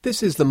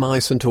This is the My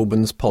St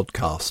Albans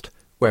podcast,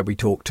 where we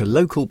talk to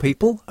local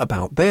people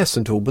about their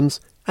St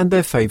Albans and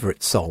their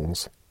favourite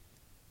songs.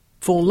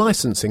 For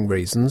licensing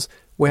reasons,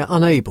 we're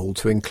unable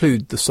to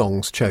include the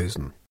songs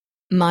chosen.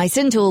 My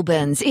St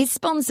Albans is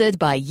sponsored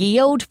by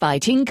Ye Old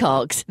Fighting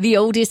Cocks, the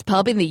oldest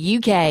pub in the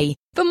UK.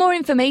 For more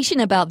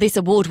information about this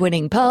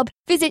award-winning pub,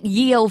 visit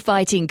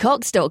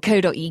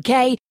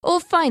yeoldfightingcocks.co.uk or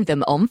find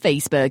them on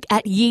Facebook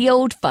at Ye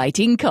Old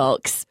Fighting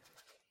Cocks.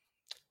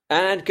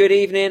 And good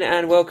evening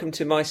and welcome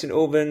to My St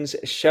Albans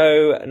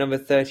show number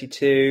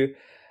 32.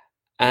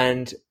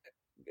 And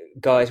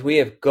guys, we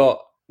have got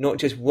not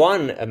just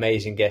one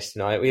amazing guest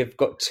tonight, we have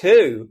got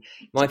two.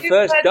 My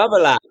first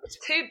double act.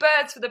 Two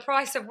birds for the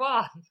price of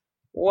one.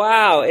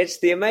 Wow, it's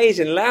the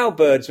amazing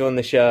Loudbirds on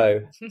the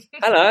show.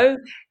 Hello.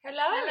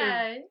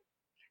 Hello.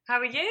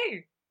 How are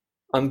you?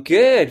 I'm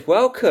good.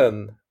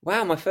 Welcome.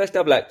 Wow, my first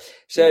double act.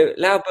 So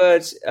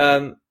Loudbirds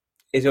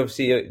is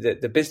obviously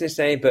the business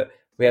name, but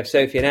we have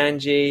Sophie and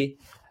Angie.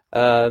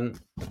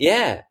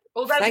 Yeah.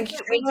 Although Thank you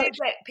so we much. did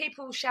let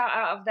people shout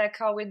out of their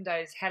car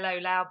windows, "Hello,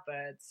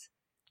 Loudbirds."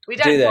 We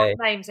Do don't they? want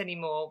names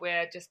anymore.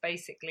 We're just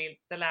basically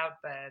the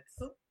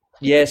Loudbirds.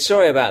 Yeah,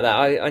 sorry about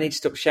that. I need to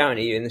stop shouting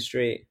at you in the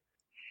street.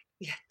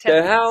 Yeah.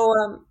 So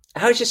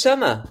how's your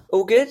summer?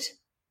 All good?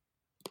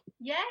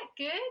 Yeah,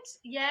 good.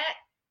 Yeah.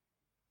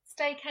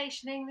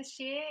 Staycationing this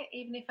year,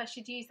 even if I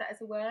should use that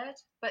as a word.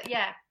 But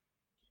yeah,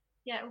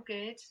 all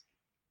good.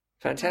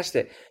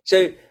 Fantastic.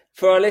 So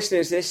for our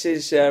listeners, this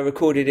is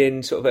recorded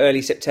in sort of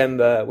early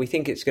September. We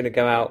think it's going to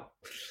go out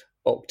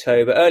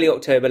early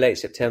October, late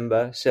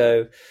September.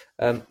 So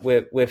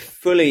we're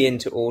fully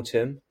into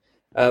autumn.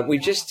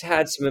 We've just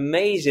had some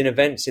amazing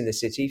events in the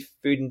city: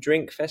 food and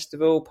drink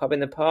festival, pub in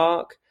the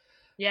park.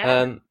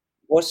 Yeah.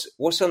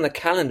 What's on the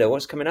calendar?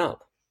 What's coming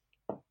up?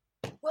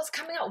 What's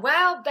coming up?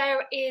 Well,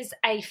 there is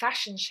a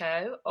fashion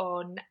show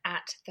on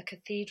at the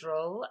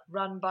Cathedral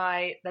run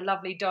by the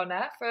lovely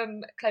Donna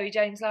from Chloe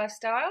James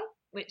Lifestyle,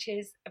 which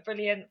is a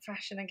brilliant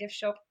fashion and gift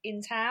shop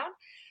in town.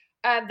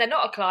 They're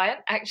not a client,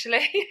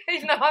 actually,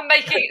 even though I'm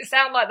making it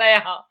sound like they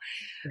are.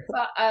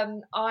 But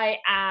I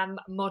am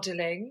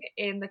modelling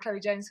in the Chloe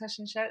James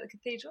fashion show at the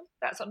Cathedral.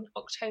 That's on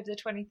October the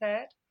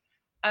 23rd.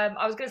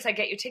 I was going to say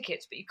get your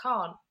tickets, but you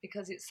can't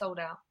because it's sold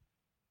out.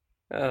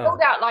 Oh.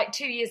 Sold out like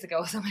 2 years ago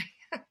or something.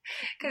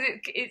 Because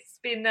it's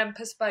been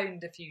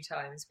postponed a few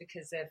times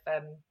because of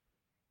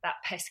that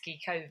pesky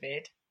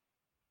COVID.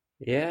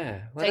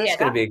 Yeah, well, So, that's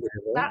going to be a good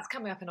event. That's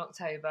coming up in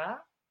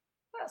October.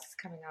 What else is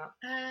coming up?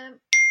 The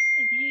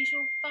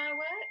usual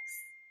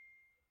fireworks.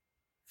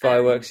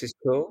 Fireworks is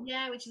cool.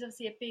 Yeah, which is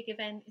obviously a big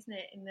event, isn't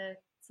it, in the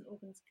St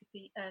Albans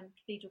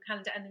Cathedral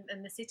calendar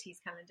and the city's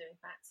calendar, in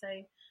fact.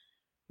 So,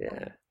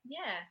 Yeah.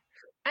 yeah.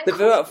 And The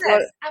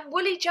Christmas, and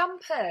woolly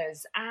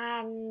jumpers,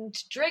 and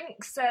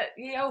drinks at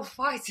the Old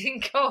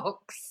Fighting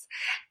Cocks,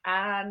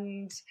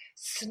 and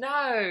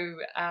snow,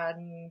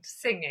 and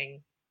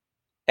singing.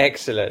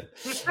 Excellent.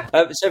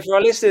 So for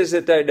our listeners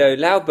that don't know,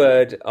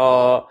 Loudbird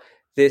are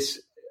this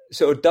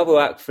sort of double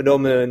act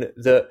phenomenon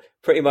that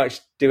pretty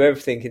much do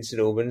everything in St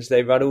Albans.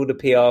 They run all the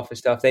PR for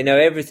stuff. They know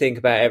everything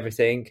about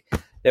everything.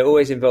 They're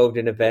always involved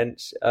in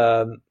events.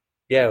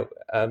 You're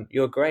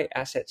a great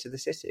asset to the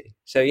city.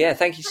 So yeah,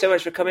 thank you so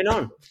much for coming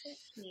on.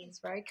 It's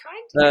very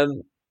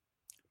kind.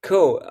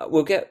 Cool.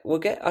 We'll get.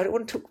 I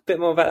want to talk a bit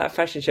more about that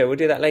fashion show. We'll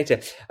do that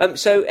later.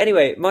 So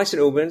anyway, My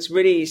St Albans,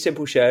 really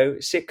simple show.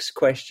 6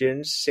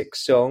 questions, 6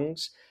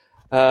 songs.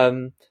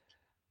 Are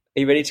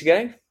you ready to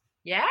go?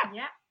 Yeah.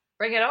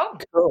 Bring it on.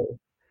 Cool.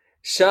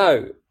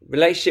 So,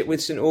 relationship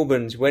with St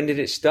Albans. When did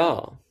it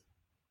start?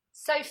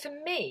 So for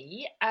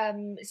me,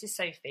 this is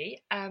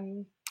Sophie.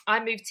 I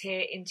moved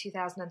here in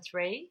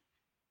 2003.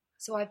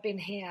 So I've been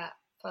here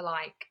for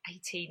like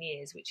 18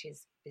 years, which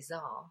is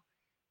bizarre.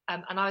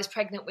 And I was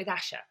pregnant with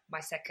Asher,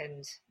 my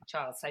second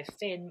child. So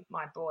Finn,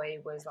 my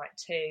boy, was like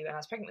 2, and I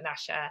was pregnant with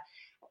Asher.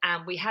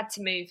 And we had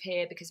to move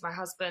here because my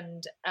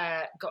husband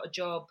got a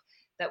job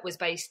that was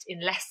based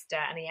in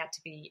Leicester, and he had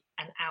to be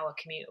an hour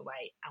commute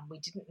away. And we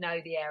didn't know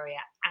the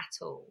area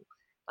at all.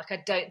 Like, I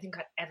don't think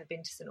I'd ever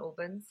been to St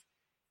Albans.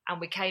 And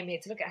we came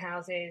here to look at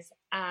houses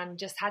and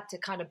just had to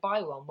kind of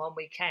buy one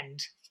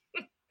weekend,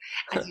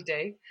 as you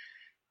do.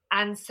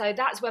 And so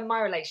that's when my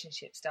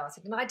relationship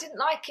started. And I didn't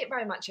like it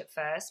very much at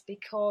first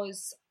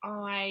because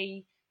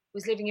I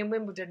was living in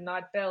Wimbledon and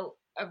I'd built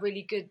a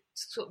really good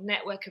sort of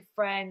network of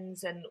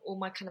friends and all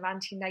my kind of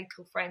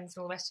antenatal friends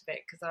and all the rest of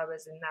it because I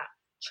was in that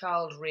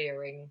child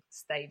rearing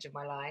stage of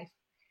my life.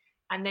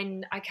 And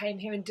then I came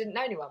here and didn't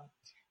know anyone.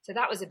 So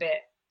that was a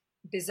bit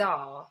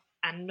bizarre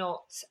and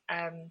not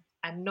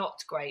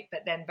great,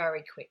 but then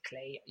very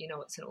quickly, you know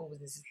what St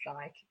Albans is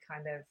like,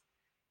 kind of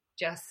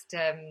just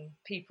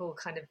people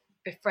kind of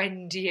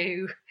befriend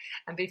you,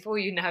 and before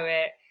you know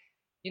it,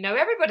 you know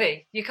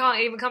everybody. You can't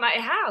even come out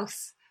your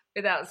house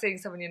without seeing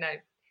someone you know.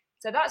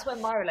 So that's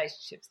when my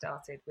relationship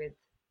started with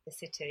the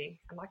city.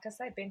 And like I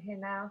say, I've been here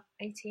now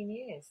 18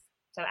 years.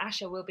 So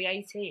Asha will be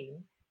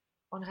 18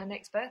 on her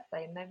next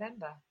birthday in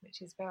November,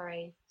 which is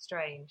very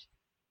strange.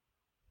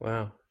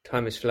 Wow,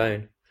 time has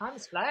flown. Time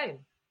has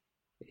flown.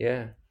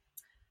 Yeah.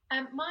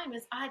 Mine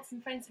was, I had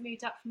some friends who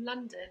moved up from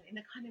London in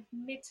the kind of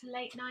mid to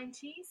late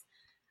 90s.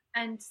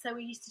 And so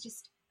we used to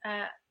just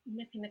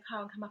nip in the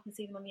car and come up and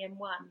see them on the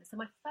M1. So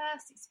my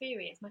first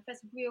experience, my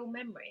first real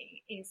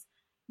memory is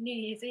New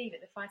Year's Eve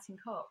at the Fighting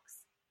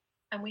Cocks.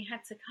 And we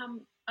had to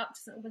come up to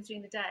St Albans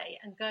during the day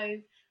and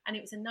go, and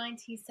it was a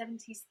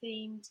 1970s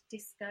themed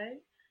disco.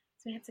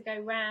 So we had to go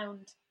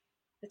round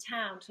the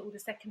town to all the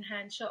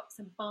second-hand shops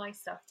and buy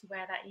stuff to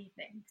wear that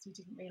evening because we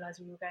didn't realise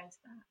we were going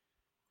to that.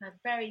 I had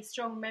very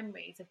strong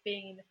memories of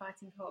being in the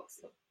Fighting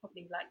Cocks,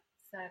 probably like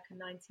circa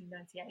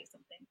 1998 or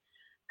something.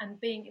 And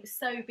it was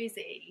so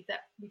busy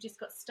that we just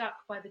got stuck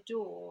by the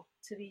door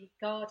to the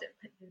garden,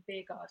 the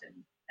beer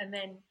garden, and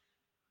then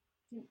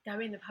didn't go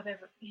in the pub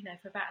ever,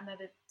 for about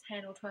another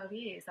 10 or 12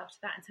 years after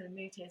that until I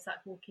moved here and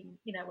started walking,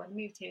 when I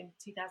moved here in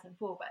 2004,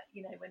 but,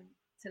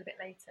 until a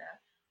bit later.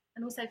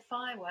 And also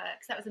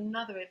fireworks, that was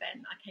another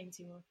event I came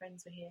to when my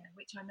friends were here,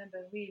 which I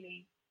remember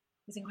really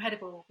was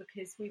incredible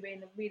because we were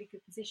in a really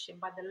good position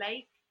by the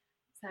lake.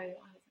 So I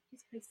was like,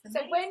 this place is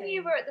amazing. So when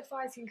you were at the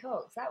Fighting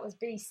Cocks, that was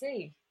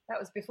BC. That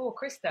was before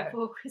Christo.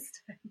 Before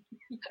Christo,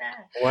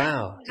 yeah.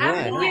 Wow. How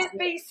Yeah. many years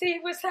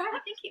BC was that? I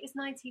think it was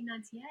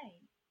 1998.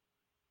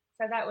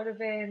 So that would have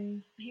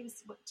been... He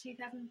was,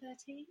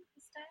 2013,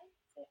 Christo?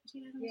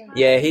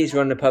 Yeah, he's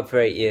run the pub for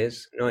 8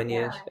 years, 9 Yeah.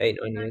 years, 8,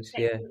 9 years,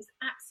 yeah. It was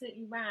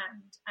absolutely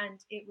rammed,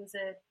 and it was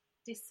a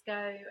disco,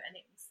 and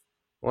it was...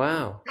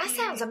 Wow. That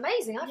sounds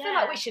amazing. I feel Yeah.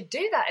 like we should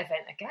do that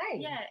event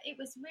again. Yeah, it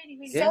was really,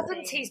 really Yeah.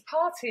 busy. 70s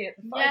party at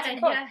the Yeah, Fighting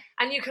Cocks. yeah.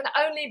 And you can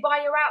only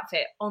buy your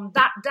outfit on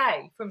that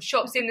day from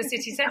shops in the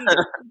city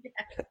centre.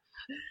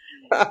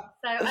 So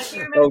I do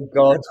remember Oh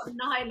God!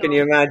 nylon. Can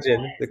you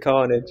imagine Yeah. the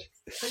carnage?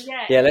 But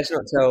yeah, Yeah, let's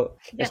not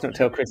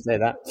tell Christo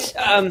that.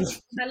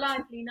 a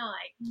lively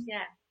night.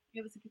 Yeah,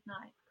 it was a good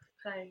night.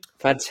 So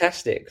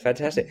Fantastic.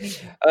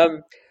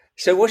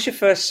 So what's your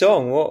first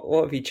song?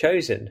 What have you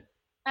chosen?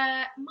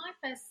 my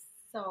first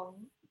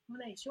song. Well,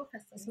 no, it's your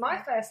first song. It's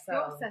my first song.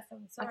 Your first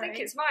song. Sorry. I think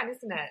it's mine,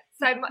 isn't it?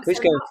 Who's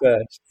going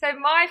first? So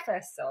my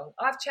first song,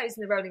 I've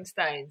chosen the Rolling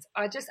Stones.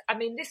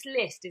 This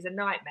list is a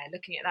nightmare,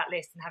 looking at that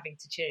list and having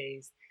to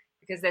choose,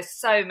 because there's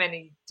so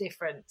many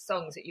different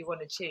songs that you want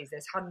to choose.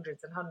 There's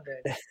hundreds and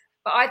hundreds.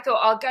 But I thought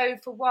I'll go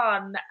for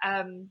one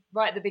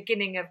right at the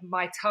beginning of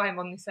my time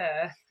on this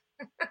earth.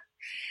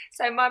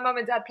 So my mum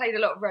and dad played a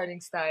lot of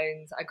Rolling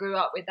Stones. I grew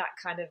up with that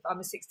kind of, I'm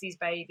a 60s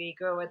baby,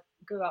 grew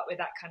up with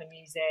that kind of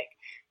music.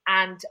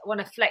 And I want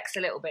to flex a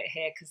little bit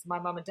here because my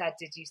mum and dad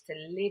did used to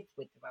live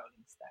with the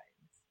Rolling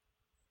Stones,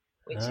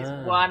 which is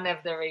one of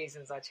the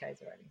reasons I chose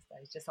the Rolling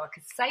Stones, just so I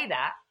could say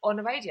that on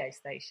a radio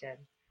station.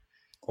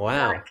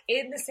 Wow. Like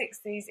in the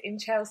 60s in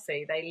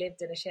Chelsea, they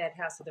lived in a shared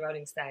house with the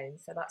Rolling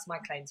Stones. So that's my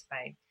claim to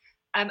fame.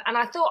 And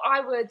I thought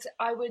I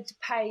would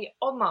pay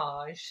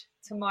homage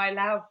to my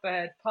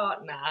Loudbird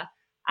partner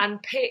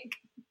and pick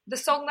the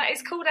song that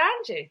is called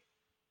Angie.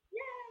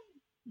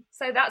 Yeah.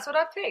 So that's what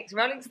I picked,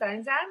 Rolling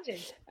Stones,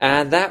 Angie.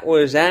 And that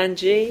was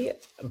Angie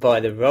by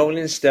the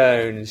Rolling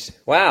Stones.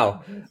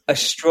 Wow. A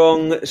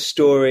strong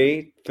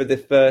story for the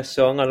first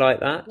song. I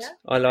like that. Yeah.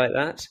 I like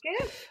that.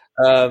 Good.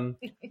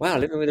 Wow,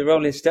 living with the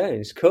Rolling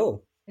Stones.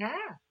 Cool. Yeah,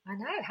 I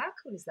know. How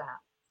cool is that?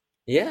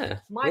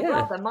 Yeah. My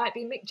brother might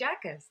be Mick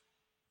Jagger's.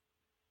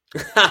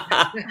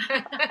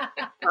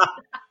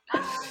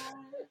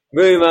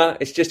 Rumour.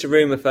 It's just a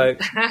rumour,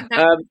 folks.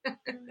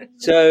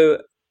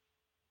 So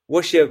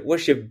what's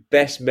your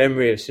best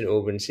memory of St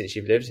Albans since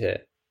you've lived here?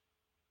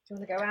 Do you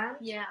want to go around?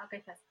 Yeah, I'll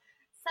go first.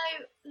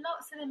 So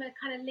lots of them are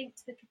kind of linked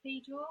to the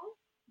cathedral,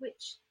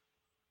 which,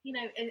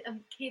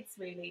 kids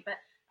really, but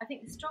I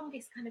think the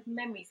strongest kind of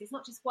memories, it's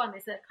not just one,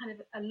 there's a kind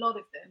of a lot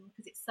of them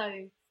because it's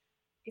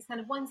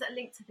kind of ones that are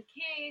linked to the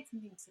kids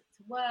and things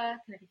to work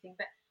and everything,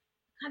 but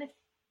kind of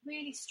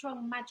really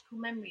strong magical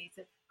memories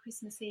of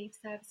Christmas Eve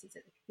services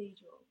at the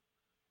cathedral,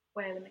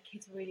 where when the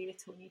kids were really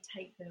little and you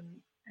take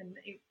them and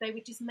they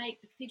would just the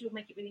cathedral would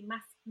make it really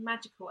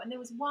magical. And there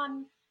was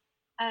one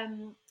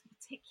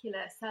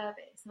particular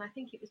service, and I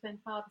think it was when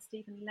Father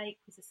Stephen Lake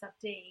was a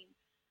sub-dean,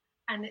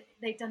 and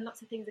they'd done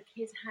lots of things. The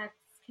kids had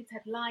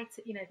light,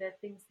 the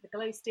things, the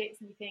glow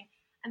sticks and everything,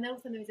 and then all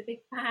of a sudden there was a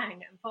big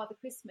bang and Father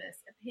Christmas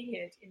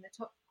appeared in the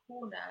top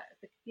corner of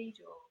the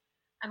cathedral,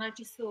 and I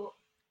just thought,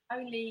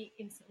 only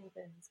in St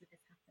Albans would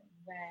this happen,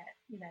 where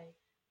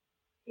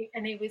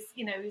it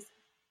was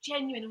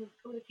genuine.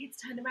 All the kids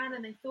turned around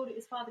and they thought it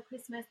was Father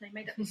Christmas, and they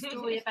made up the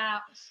story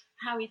about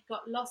how he'd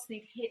got lost and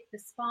he'd hit the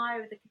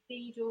spire of the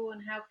cathedral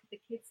and how the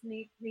kids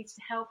needed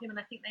to help him, and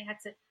I think they had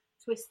to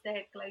twist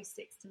their glow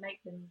sticks to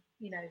make them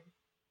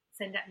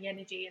send out the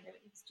energy, and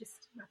it was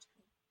just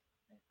magical.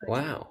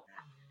 Wow.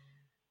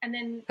 And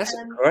then that's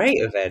a great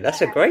event.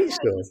 That's a great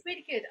story. It was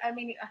really good. I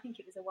mean, I think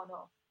it was a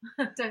one-off.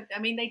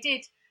 They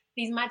did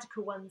these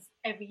magical ones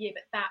every year,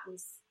 but that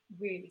was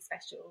really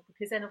special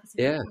because then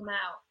obviously when you come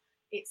out,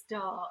 it's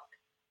dark,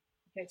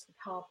 you go to the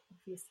pub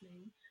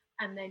obviously,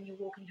 and then you're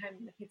walking home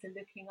and the kids are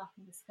looking up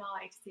in the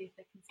sky to see if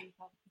they can see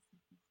Father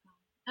Christmas in the sky.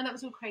 And that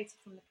was all created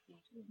from the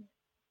cathedral, isn't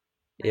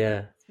it?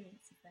 Yeah.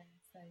 Experiences there.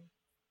 So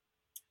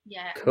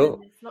yeah, cool.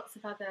 And there's lots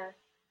of other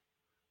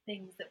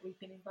things that we've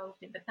been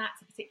involved in. But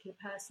that's a particular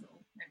personal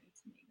memory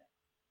to me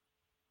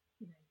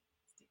that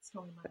sticks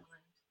strong in my mind.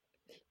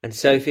 And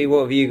Sophie,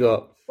 what have you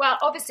got? Well,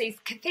 obviously,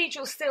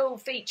 Cathedral still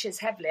features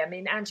heavily. I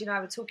mean, Angie and I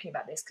were talking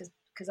about this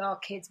because our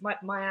kids,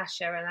 my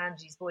Asher and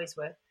Angie's boys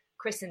were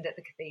christened at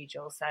the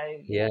Cathedral, so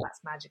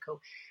that's magical.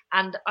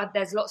 And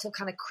there's lots of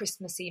kind of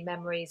Christmassy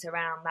memories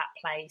around that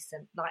place,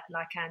 and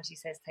like Angie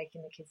says,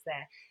 taking the kids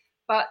there.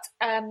 But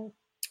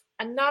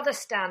another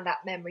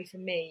stand-up memory for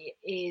me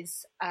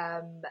is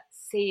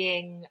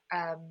seeing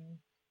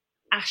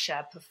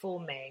Asher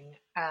performing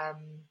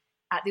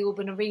at the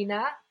Auburn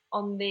Arena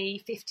on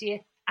the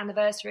 50th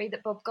anniversary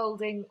that Bob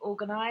Golding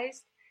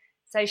organised.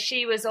 So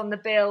she was on the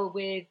bill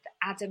with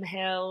Adam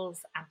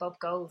Hills and Bob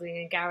Golding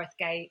and Gareth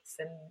Gates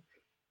and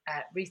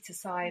Rita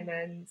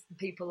Simons and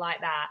people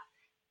like that.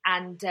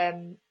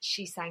 And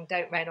she sang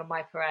Don't Rain on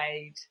My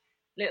Parade,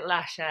 Little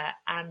Asher.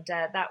 And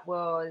that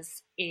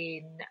was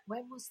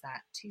when was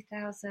that?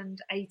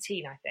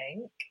 2018, I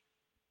think.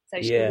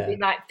 So she would have been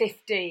like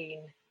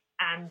 15.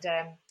 And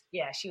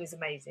she was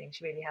amazing.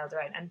 She really held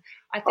her own. And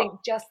I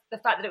think just the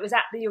fact that it was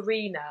at the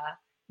arena,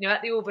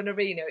 at the Auburn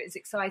Arena, it's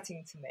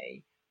exciting to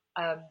me.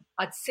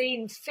 I'd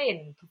seen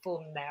Finn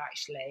perform there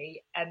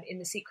actually, in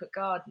the Secret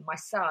Garden. My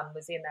son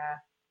was in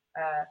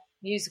a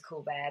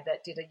musical there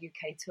that did a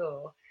UK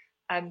tour.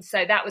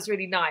 So that was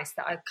really nice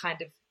that I've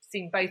kind of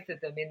seen both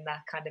of them in the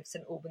kind of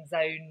St Albans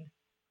own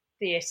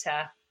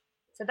theatre.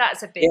 So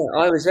that's a big... Yeah,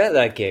 I was at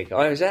that gig.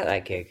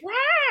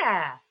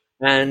 Yeah.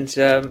 And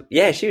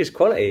she was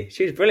quality.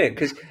 She was brilliant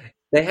because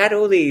they had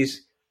all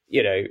these,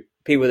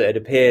 people that had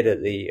appeared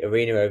at the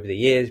arena over the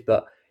years,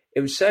 but it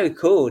was so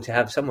cool to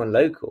have someone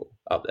local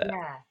up there.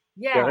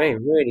 Yeah. You know what I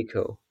mean? Really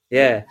cool.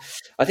 Yeah.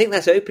 I think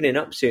that's opening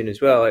up soon as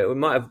well. It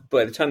might have,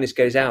 by the time this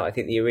goes out, I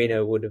think the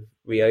arena would have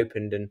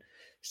reopened and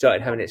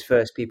started having its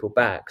first people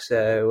back.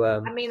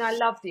 So I mean, I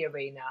love the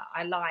arena.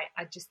 I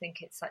just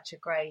think it's such a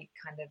great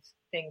kind of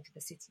thing for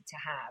the city to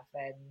have,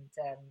 and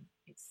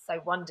it's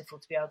so wonderful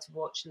to be able to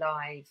watch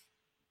live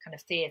kind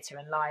of theatre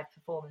and live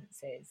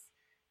performances.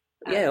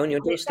 On your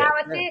doorstep.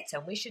 It's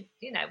our theatre.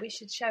 We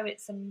should show it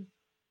some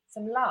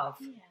love.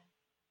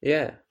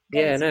 Yeah.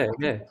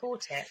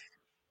 Support it.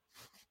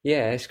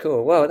 Yeah, it's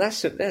cool. Well,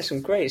 there's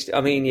some great.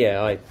 I mean,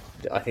 I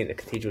think the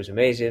cathedral is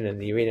amazing, and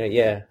the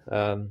arena.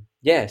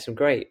 Some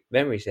great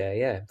memories there.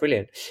 Yeah,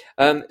 brilliant.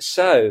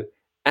 So,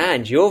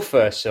 and your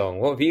first song,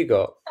 what have you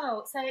got?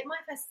 Oh, so my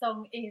first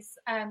song is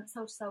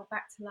Soul to Soul,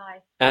 Back to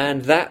Life.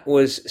 And that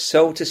was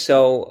Soul to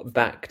Soul,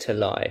 Back to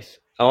Life.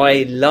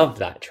 I love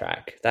that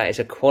track. That is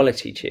a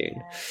quality tune.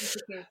 Yeah, it's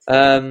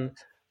good.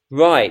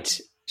 Right.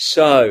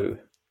 So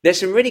there's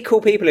some really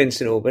cool people in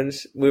St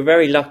Albans. We're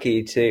very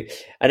lucky to,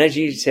 and as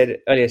you said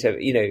earlier, so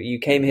you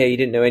came here, you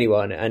didn't know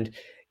anyone, and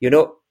you're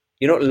not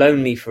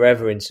lonely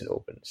forever in St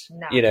Albans.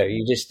 No.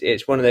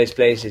 It's one of those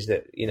places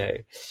that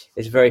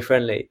is very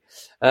friendly.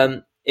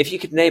 If you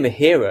could name a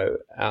hero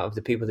out of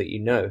the people that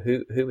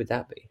who would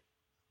that be?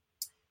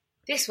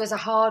 This was a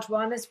hard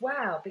one as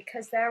well,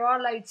 because there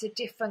are loads of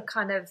different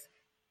kind of.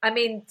 I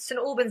mean, St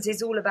Albans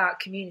is all about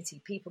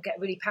community. People get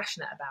really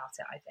passionate about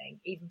it, I think.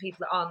 Even people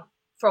that aren't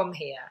from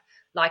here,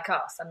 like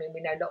us. I mean,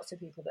 we know lots of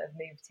people that have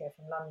moved here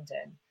from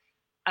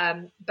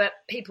London. But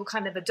people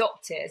kind of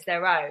adopt it as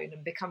their own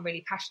and become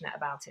really passionate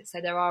about it.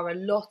 So there are a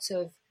lot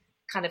of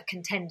kind of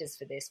contenders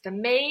for this. For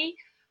me,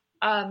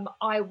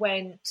 I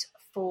went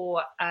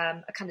for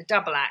a kind of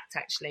double act,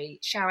 actually.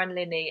 Sharon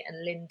Linney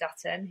and Lynn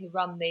Dutton, who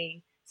run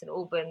the St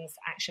Albans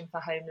Action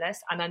for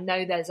Homeless. And I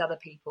know there's other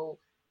people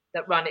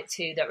that run it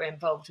too that are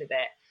involved with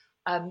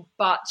it.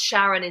 But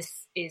Sharon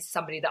is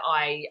somebody that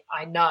I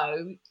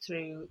know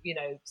through,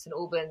 St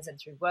Albans and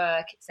through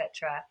work,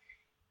 etc.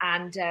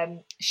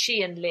 And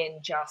she and Lynn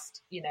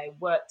just,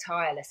 work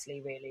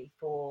tirelessly, really,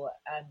 for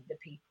the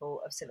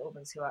people of St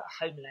Albans who are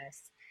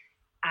homeless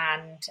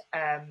and,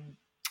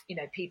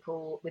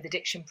 people with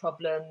addiction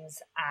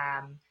problems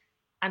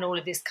and all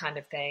of this kind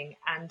of thing.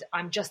 And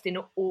I'm just in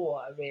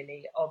awe,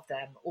 really, of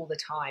them all the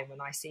time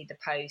when I see the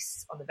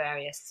posts on the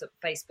various sort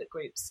of Facebook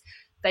groups.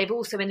 They've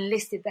also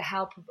enlisted the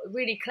help of,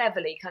 really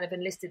cleverly, kind of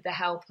enlisted the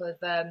help of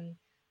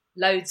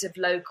loads of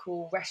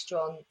local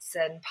restaurants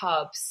and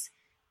pubs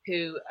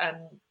who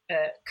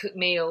cook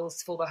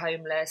meals for the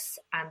homeless,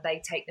 and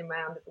they take them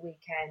around at the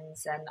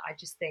weekends. And I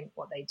just think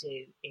what they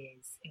do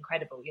is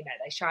incredible.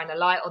 They shine a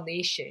light on the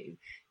issue.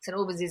 St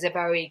Albans is a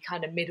very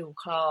kind of middle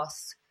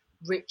class,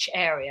 rich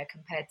area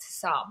compared to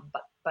some,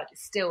 but it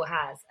still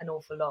has an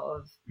awful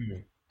lot of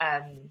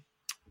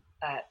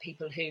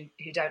people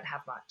who don't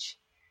have much,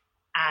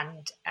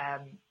 and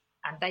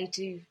they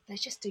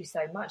just do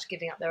so much,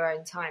 giving up their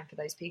own time for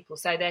those people.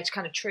 So they're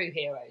kind of true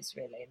heroes,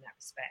 really, in that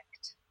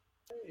respect.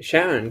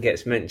 Sharon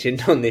gets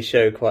mentioned on this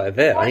show quite a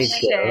bit. I need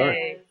to get her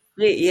on.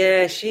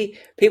 Yeah,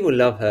 people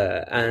love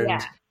her,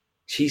 and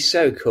she's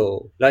so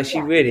cool. Like,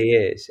 she really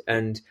is.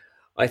 And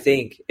I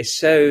think it's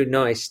so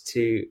nice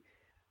to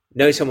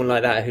know someone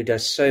like that who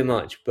does so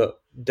much but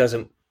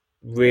doesn't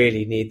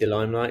really need the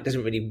limelight,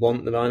 doesn't really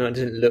want the limelight,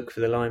 doesn't look for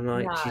the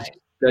limelight. No. She's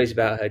knows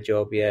about her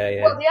job.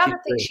 Yeah. Well, the She's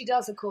other thing great. she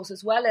does, of course,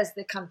 as well as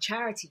the kind of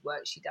charity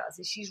work she does,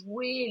 is she's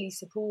really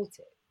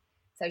supportive.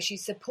 So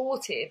she's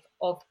supportive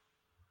of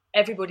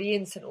everybody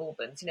in St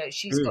Albans. You know,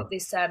 she's got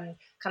this kind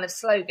of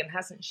slogan,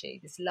 hasn't she?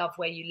 This love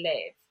where you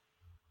live.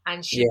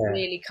 And she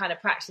really kind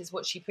of practices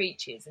what she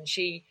preaches. And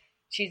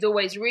she's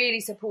always really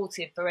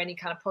supportive for any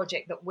kind of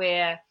project that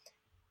we're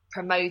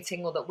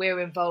promoting or that we're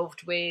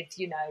involved with.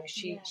 You know,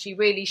 she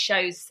really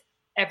shows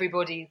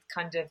everybody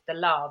kind of the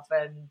love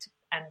and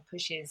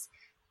pushes.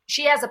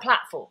 She has a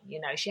platform, you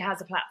know,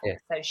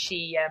 so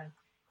she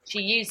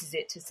uses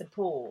it to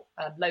support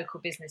local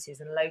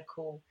businesses and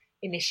local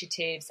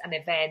initiatives and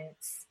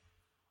events,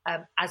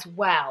 as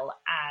well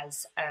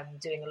as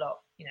doing a lot,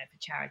 you know, for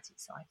charity.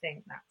 So I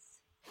think that's.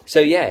 So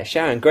yeah,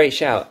 Sharon, great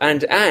shout.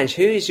 And Ange,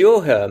 who's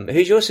your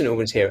St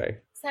Albans hero?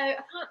 So I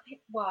can't pick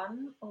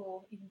one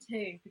or even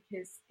two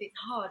because it's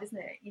hard, isn't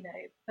it? You know,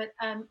 but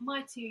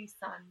my two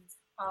sons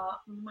are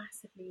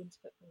massively into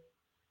football,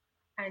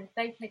 and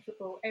they play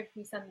football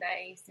every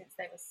Sunday since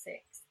they were 6.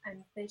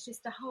 And there's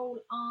just a whole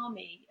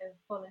army of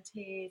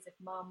volunteers, of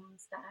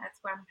mums, dads,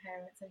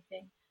 grandparents,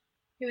 everything,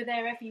 who are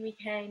there every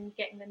weekend,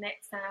 getting the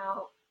nets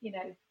out, you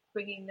know,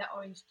 bringing the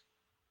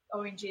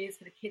oranges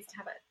for the kids to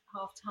have at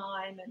half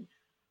time, and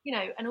you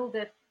know, and all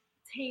the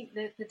team,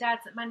 the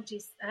dads that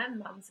manages, and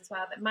mums as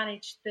well, that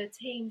manage the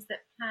teams that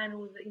plan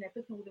all the, you know,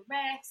 booking all the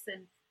refs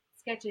and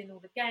scheduling all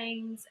the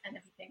games and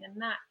everything.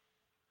 And that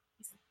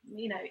is,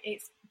 you know,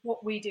 it's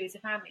what we do as a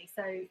family.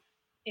 So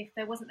if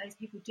there wasn't those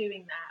people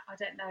doing that, I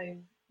don't know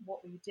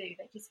what we would do.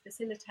 They just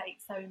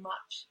facilitate so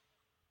much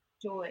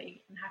joy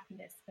and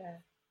happiness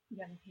for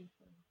young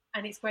people.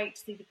 And it's great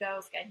to see the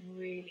girls getting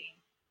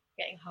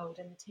hold,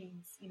 and the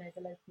teams, you know,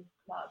 the local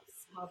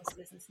clubs,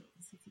 Harvesters and St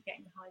Albans City,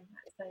 getting behind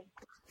that. So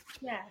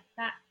yeah,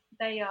 that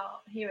they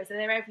are heroes. They're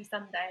there every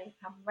Sunday,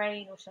 come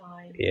rain or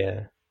shine.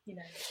 Yeah. You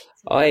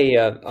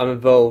know. I'm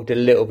involved a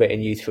little bit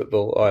in youth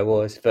football, or I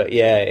was, but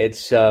yeah,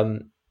 it's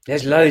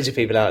there's loads of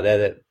people out there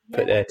that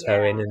put their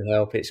toe in and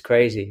help. It's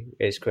crazy.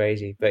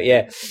 But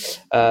yeah,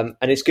 and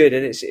it's good,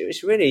 and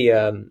it's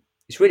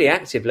really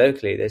active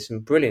locally. There's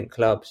some brilliant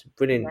clubs,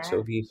 sort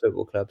of youth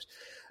football clubs,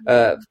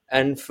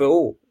 and for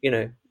all, you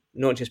know,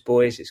 not just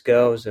boys, it's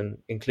girls and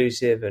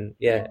inclusive and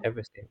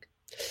everything.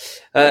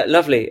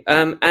 Lovely.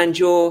 And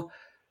your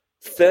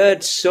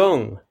third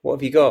song, what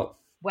have you got?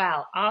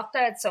 Well, our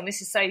third song,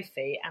 this is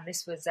Sophie, and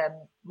this was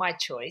my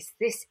choice.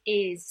 This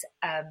is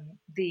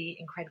the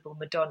incredible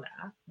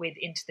Madonna with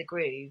Into the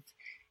Groove.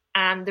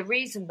 And the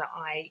reason that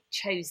I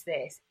chose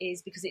this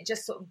is because it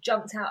just sort of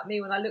jumped out at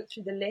me when I looked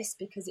through the list,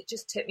 because it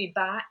just took me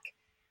back.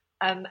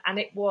 And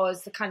it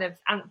was the kind of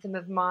anthem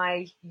of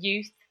my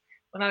youth.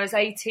 When I was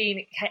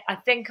 18, I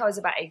think I was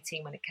about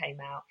 18 when it came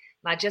out.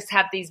 And I just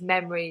had these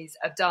memories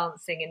of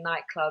dancing in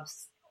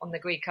nightclubs on the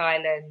Greek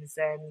islands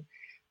and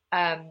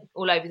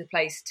all over the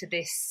place to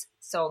this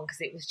song, because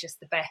it was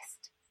just the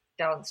best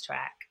dance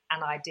track.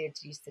 And I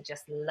used to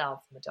just love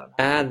Madonna.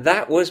 And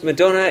that was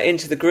Madonna,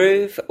 Into the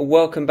Groove.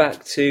 Welcome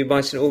back to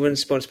My St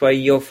Albans, sponsored by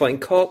You're Fighting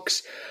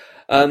Cocks.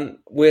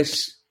 We're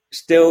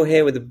still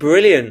here with the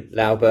brilliant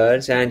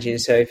Loudbirds, Angie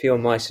and Sophie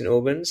on My St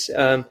Albans.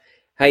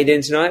 How you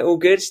doing tonight? All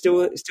good?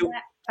 Still cool?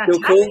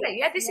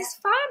 Yeah, this is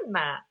fun,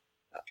 Matt.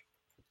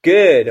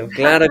 Good. I'm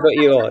glad I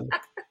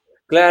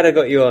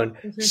got you on.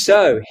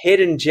 So,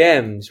 hidden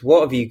gems.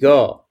 What have you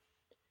got?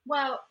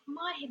 Well,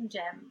 my hidden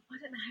gem, I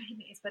don't know how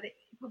hidden it is, but it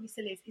probably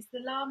still is the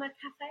Llama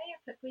Cafe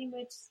up at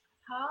Greenwood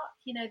Park.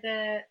 You know,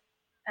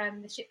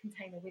 the ship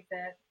container with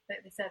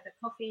they serve the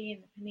coffee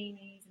and the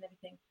paninis and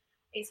everything.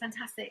 It's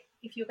fantastic.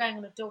 If you're going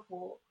on a dog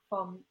walk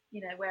from, you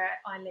know, where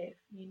I live,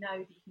 you know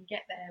that you can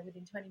get there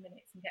within 20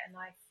 minutes and get a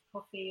nice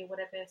coffee or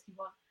whatever else you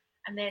want.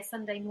 And they're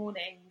Sunday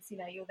mornings, you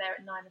know, you're there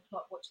at 9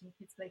 o'clock watching the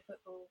kids play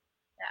football.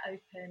 They're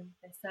open,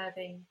 they're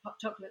serving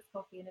hot chocolates,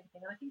 coffee and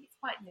everything. And I think it's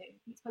quite new. I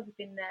think it's probably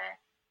been there,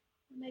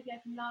 maybe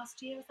opened last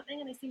year or something,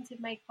 and they seem to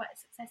have made quite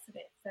a success of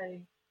it. So,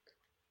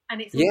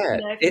 and it's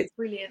it's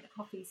brilliant. The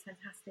coffee's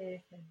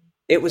fantastic. And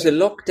it was a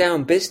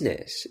lockdown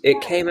business.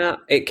 It came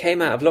out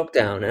of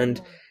lockdown,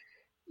 and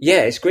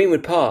it's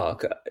Greenwood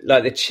Park,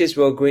 like the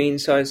Chiswell Green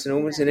side of St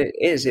Albans, and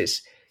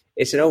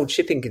it's an old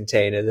shipping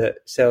container that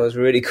sells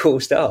really cool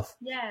stuff.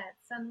 Yeah,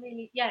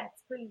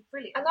 it's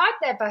brilliant. And I'd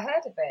never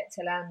heard of it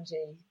till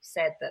Angie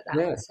said that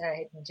was her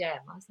hidden gem.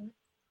 I was like,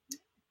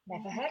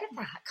 never heard of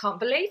that. I can't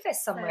believe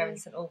there's somewhere in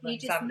St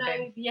Albans. You just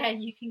know,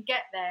 you can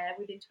get there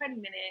within 20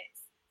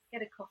 minutes,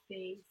 get a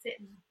coffee, sit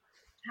and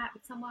chat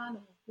with someone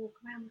or walk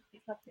around.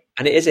 It's lovely.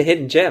 And it is a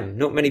hidden gem.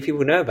 Not many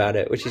people know about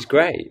it, which is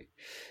great.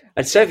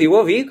 And Sophie,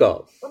 what have you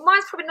got? Well,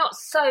 mine's probably not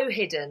so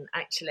hidden,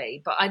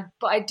 actually, but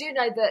I do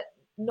know that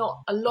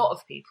not a lot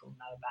of people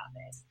know about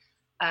this.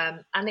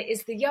 And it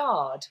is the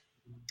Yard,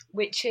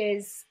 which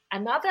is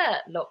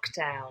another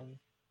lockdown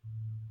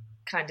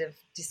kind of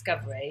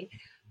discovery,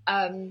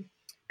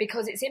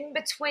 because it's in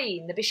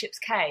between the Bishop's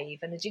Cave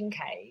and the Gin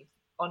Cave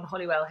on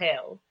Holywell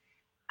Hill,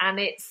 and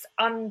it's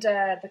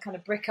under the kind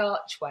of brick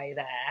archway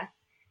there,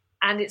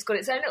 and it's got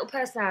its own little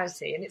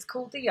personality, and it's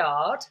called the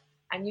Yard,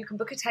 and you can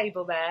book a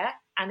table there,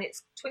 and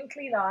it's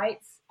twinkly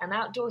lights and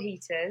outdoor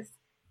heaters,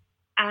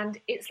 and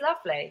it's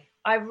lovely.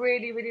 I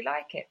really, really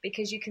like it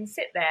because you can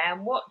sit there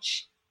and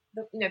watch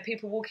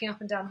people walking up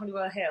and down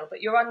Holywell Hill,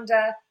 but you're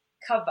under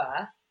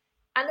cover,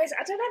 and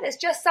there's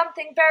just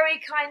something very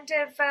kind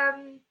of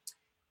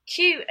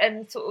cute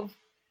and sort of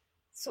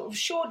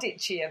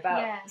Shoreditchy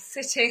about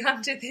sitting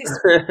under this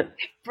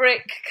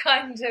brick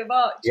kind of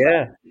arch.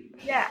 Yeah,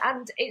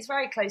 and it's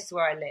very close to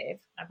where I live.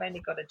 I've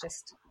only got to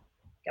just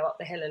go up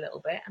the hill a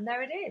little bit, and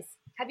there it is.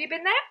 Have you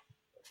been there?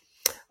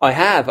 I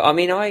have. I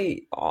mean,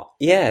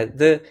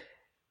 the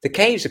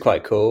caves are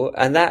quite cool,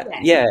 and that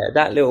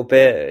little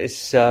bit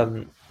is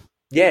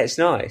it's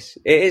nice.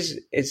 It is.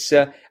 It's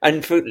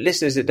and for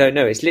listeners that don't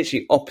know, it's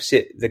literally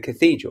opposite the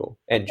cathedral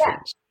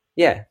entrance.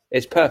 Yeah,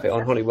 it's perfect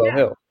on Holywell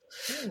Hill.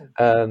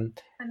 And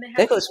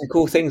they've got some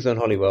cool things on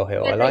Holywell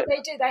Hill. Yeah, I like.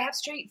 They do. They have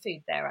street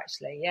food there,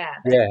 actually. Yeah,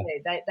 they do.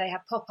 They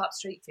have pop-up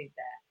street food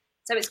there,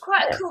 so it's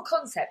quite a cool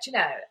concept,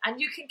 And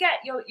you can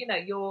get your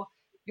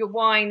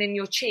wine and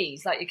your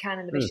cheese like you can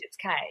in the Bishop's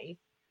Cave,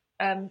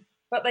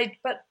 but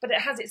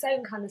it has its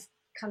own kind of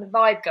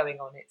vibe going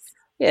on.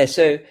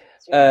 So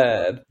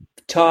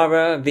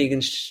Tara,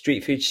 vegan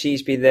street food,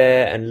 she's been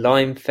there, and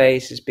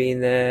Limeface has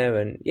been there,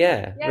 and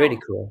really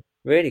cool,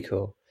 really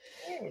cool.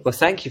 Well,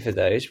 thank you for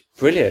those.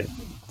 Brilliant.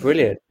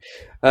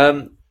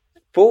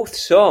 Fourth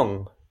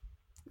song,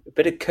 a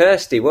bit of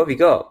Kirsty. What have you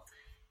got?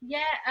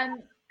 Yeah,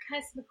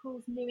 Kirsty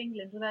MacColl's New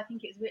England, although I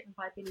think it was written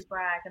by Billy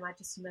Bragg, and I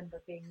just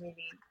remember being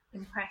really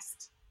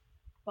impressed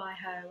by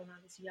her when I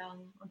was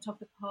young, on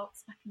Top of the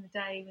Pops back in the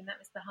day when that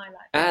was the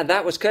highlight.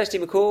 That was Kirsty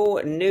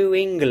MacColl, New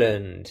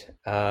England.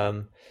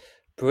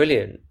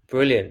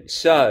 Brilliant.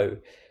 So,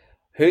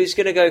 who's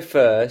going to go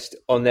first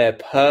on their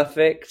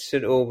perfect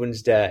St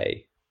Albans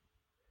day?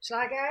 Shall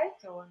I go?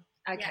 Go on.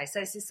 Okay, so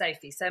this is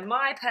Sophie. So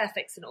my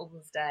perfect St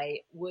Albans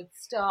day would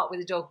start with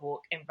a dog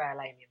walk in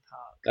Verulamium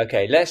Park.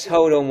 Okay, let's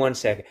hold on 1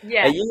 second.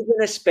 Yeah. Are you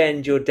going to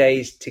spend your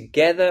days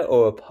together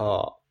or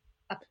apart?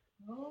 I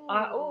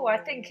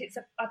think we've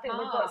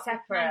got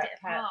separate.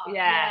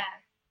 Yeah.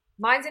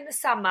 Mine's in the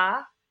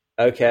summer.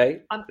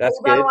 Okay, that's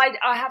although good.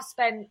 I have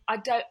spent.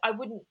 I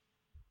wouldn't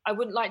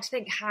like to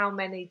think how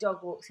many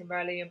dog walks in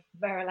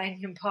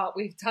Verulamium Park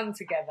we've done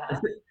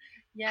together.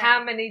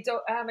 How many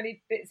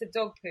bits of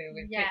dog poo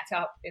we've picked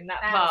up in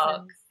that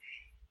park?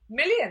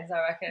 Millions,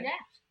 I reckon.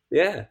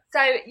 Yeah.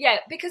 So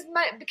because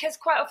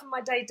quite often my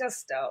day does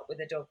start with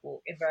a dog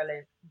walk in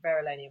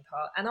Verulamium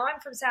Park, and I'm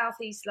from South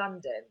East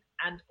London,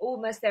 and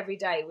almost every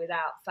day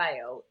without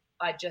fail,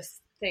 I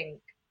just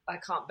think I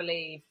can't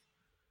believe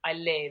I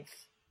live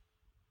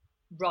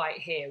right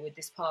here with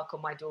this park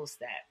on my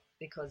doorstep,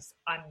 because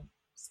I'm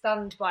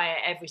stunned by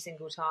it every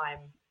single time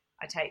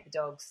I take the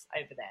dogs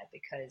over there,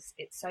 because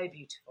it's so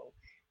beautiful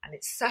and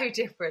it's so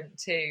different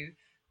to,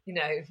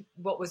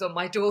 what was on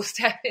my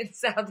doorstep in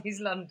South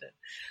East London.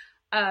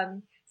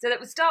 So that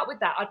would start with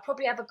that. I'd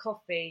probably have a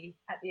coffee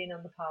at the Inn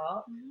on the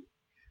Park.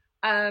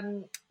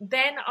 Mm-hmm.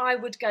 Then I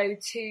would go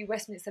to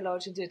Westminster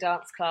Lodge and do a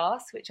dance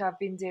class, which I've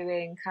been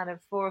doing kind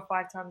of 4 or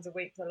 5 times a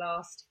week for the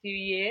last few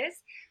years,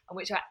 and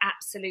which I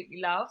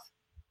absolutely love.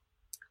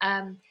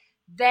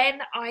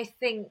 Then I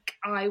think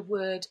I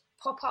would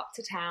pop up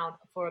to town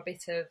for a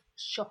bit of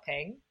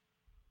shopping,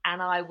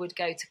 and I would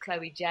go to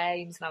Chloe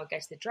James, and I would go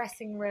to the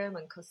dressing room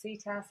and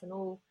Cositas and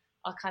all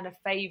our kind of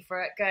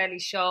favourite girly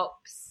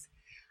shops.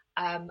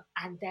 And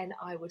then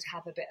I would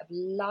have a bit of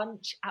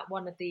lunch at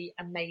one of the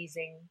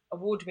amazing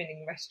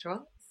award-winning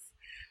restaurants,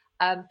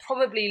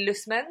 probably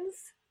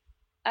Lussman's,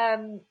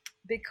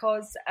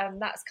 because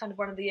that's kind of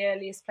one of the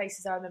earliest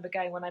places I remember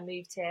going when I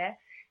moved here,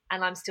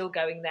 and I'm still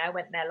going there.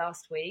 Went there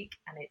last week,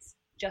 and it's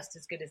just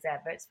as good as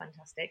ever. It's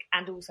fantastic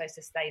and also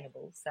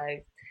sustainable, so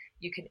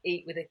you can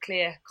eat with a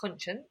clear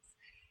conscience.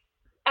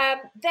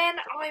 Then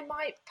I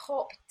might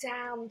pop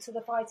down to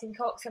the Fighting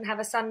Cocks and have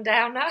a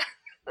sundowner.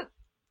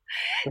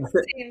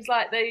 Seems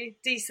like the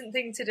decent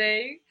thing to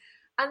do.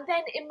 And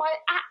then in my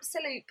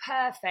absolute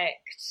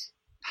perfect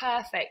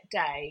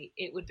day,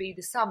 it would be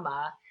the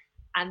summer,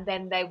 and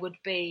then there would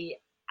be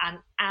an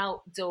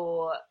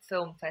outdoor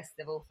film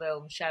festival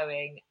film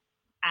showing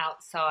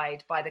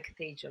outside by the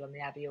cathedral on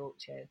the Abbey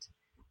Orchard,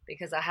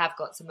 because I have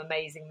got some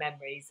amazing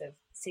memories of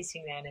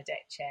sitting there in a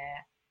deck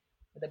chair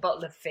with a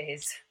bottle of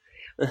fizz,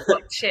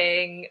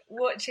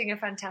 watching a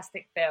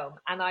fantastic film.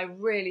 And I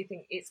really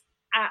think it's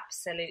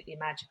absolutely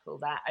magical,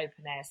 that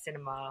open air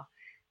cinema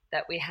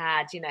that we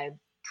had,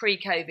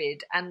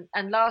 pre-COVID,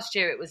 and last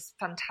year it was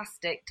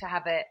fantastic to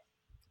have it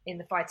in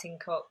the Fighting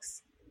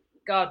Cocks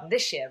garden.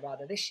 This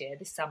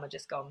summer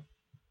just gone.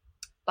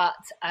 But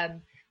I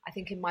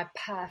think in my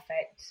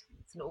perfect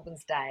St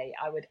Albans day,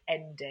 I would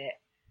end it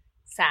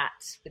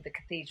sat with the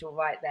cathedral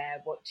right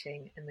there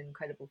watching an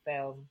incredible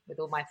film with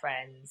all my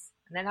friends,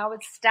 and then I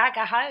would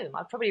stagger home.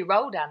 I'd probably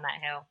roll down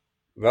that hill.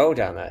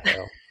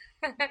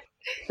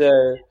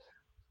 So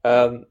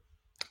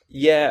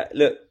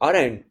look,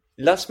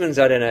 Lussman's,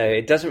 I don't know,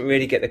 it doesn't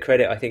really get the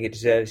credit I think it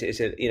deserves. It's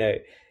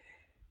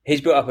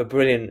he's built up a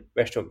brilliant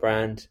restaurant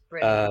brand.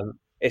 Brilliant.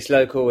 It's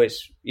local,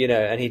 it's,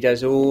 and he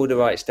does all the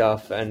right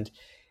stuff. And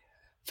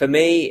For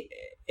me,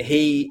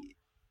 he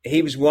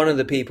was one of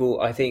the people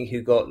I think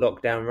who got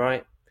Lockdown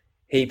right.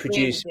 He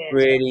produced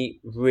really,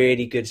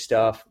 really good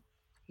stuff.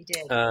 He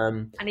did,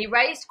 and he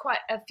raised quite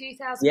a few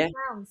thousand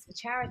pounds for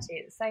charity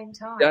at the same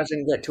time.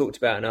 Doesn't get talked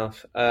about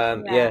enough.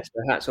 So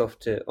hats off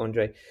to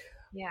Andre.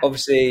 Yeah.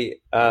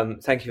 Obviously,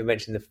 thank you for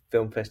mentioning the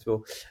film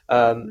festival.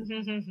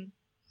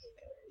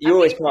 You're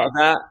always part of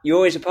that. You're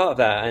always a part of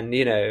that, and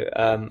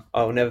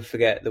I'll never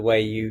forget the way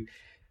you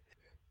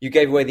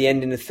gave away the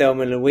ending of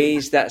Thelma and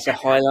Louise. That's a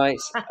highlight.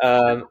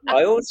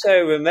 I also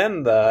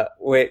remember,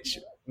 which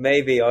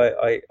maybe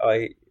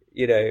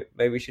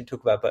maybe we should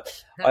talk about,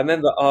 but I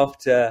remember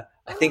after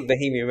I think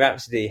Bohemian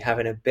Rhapsody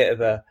having a bit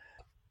of a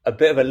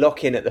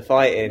lock-in at the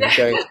fight-in,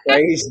 going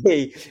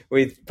crazy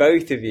with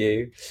both of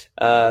you.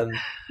 The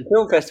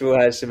film festival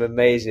has some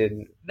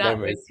amazing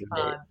memories. That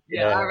was fun.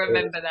 Yeah, I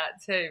remember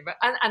that too.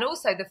 And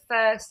also the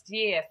first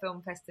year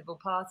film festival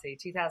party,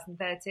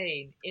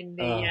 2013, in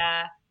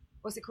the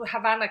what's it called,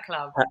 Havana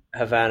Club.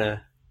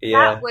 Havana.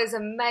 Yeah. That was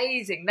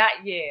amazing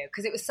that year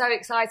because it was so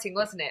exciting,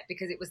 wasn't it?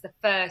 Because it was the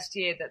first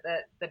year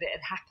that it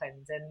had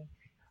happened, and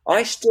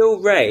I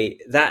still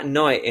rate that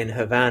night in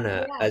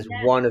Havana as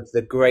one of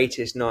the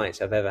greatest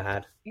nights I've ever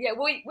had. Yeah,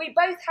 we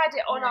both had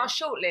it on our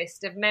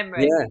shortlist of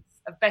memories,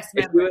 of best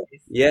memories.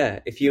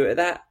 If you were at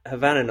that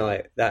Havana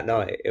night that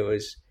night, it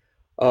was,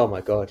 oh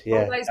my God,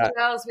 yeah. All those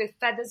girls with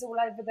feathers all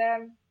over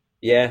them.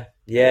 Yeah.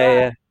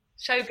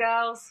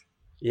 Showgirls.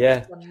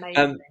 Yeah.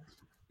 Amazing.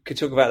 Could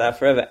talk about that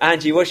forever.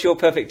 Angie, what's your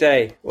perfect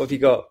day? What have you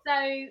got?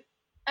 So,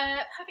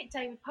 perfect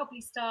day would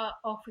probably start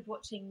off with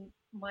watching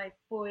my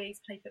boys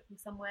play football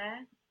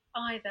somewhere,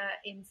 either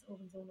in St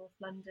Albans or North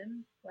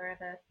London,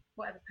 whatever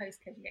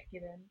postcode you get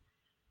given.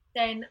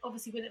 Then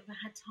obviously we wouldn't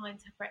have had time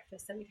to have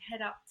breakfast, so we'd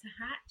head up to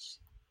Hatch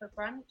for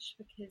brunch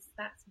because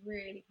that's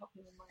really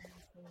popular in my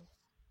household.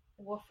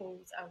 The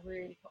waffles are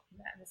really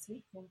popular and the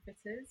sweet corn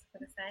fritters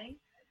for the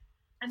same.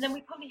 And then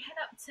we'd probably head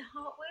up to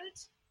Hartwood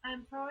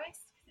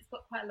Forest because it's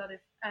got quite a lot of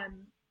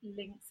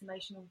links,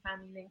 emotional and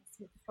family links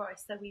with the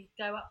forest. So we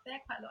go up there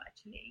quite a lot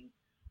actually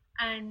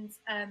and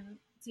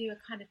do a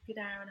kind of good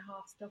hour and a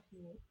half dog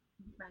walk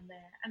around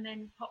there, and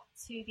then pop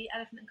to the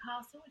Elephant and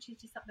Castle, which is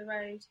just up the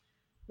road,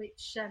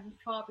 which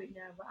Farbury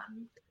now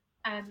run,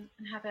 and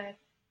have a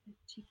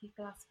cheeky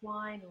glass of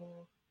wine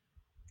or.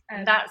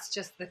 And that's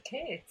just the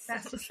kids.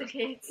 That's just the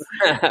kids.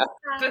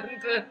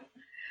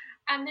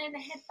 And then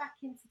head back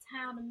into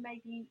town and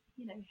maybe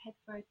head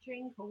for a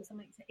drink or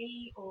something to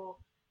eat, or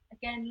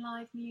again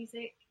live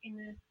music in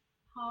the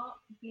park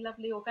would be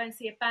lovely, or go and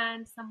see a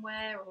band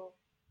somewhere, or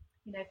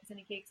if there's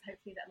any gigs,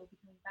 hopefully that'll all be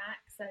coming back.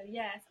 So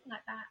yeah, something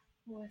like that.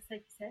 Or as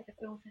Sophie said, the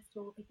film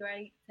festival would be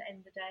great to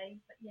end the day.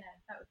 But yeah,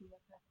 that would be my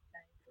perfect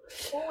day.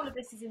 All of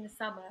this is in the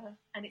summer,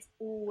 and it's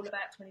all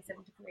about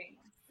 27 degrees.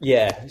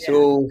 Yeah, it's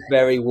all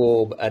very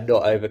warm and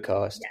not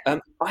overcast. Yeah.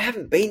 I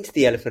haven't been to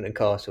the Elephant and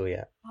Castle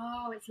yet.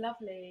 Oh, it's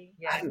lovely.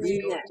 Yeah, it's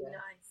really nice.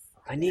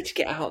 I need to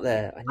get out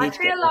there. I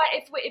feel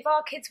like if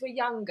our kids were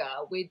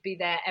younger, we'd be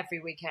there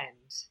every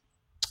weekend.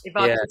 If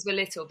our kids were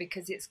little,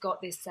 because it's got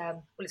this,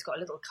 it's got a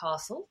little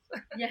castle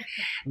that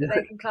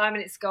they can climb,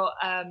 and it's got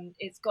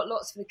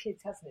lots for the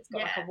kids, hasn't it? It's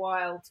got like a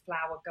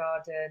wildflower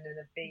garden and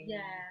a bee.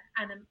 Yeah,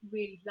 and a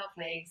really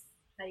lovely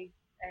play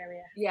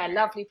area. Yeah,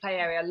 lovely play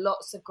area,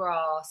 lots of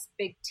grass,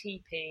 big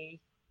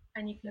teepee.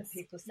 And you can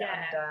people sit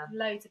under.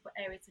 Loads of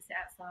areas to sit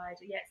outside.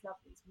 Yeah, it's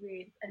lovely. It's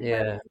really,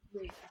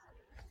 really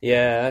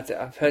yeah,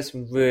 I've heard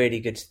some really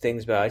good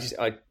things about it.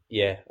 I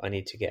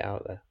need to get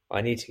out there.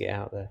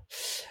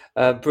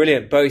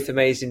 Brilliant. Both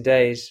amazing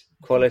days.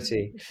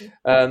 Quality.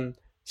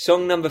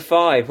 Song number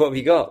 5. What have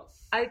you got?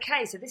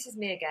 Okay, so this is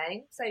me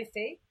again,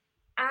 Sophie.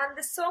 And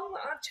the song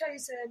that I've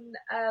chosen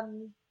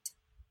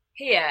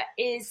here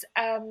is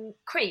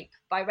Creep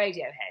by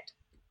Radiohead.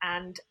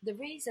 And the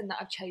reason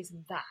that I've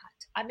chosen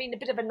that, I mean, a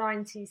bit of a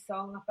 90s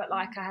song. I felt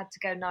like I had to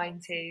go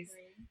 90s.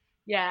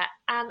 Yeah,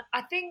 and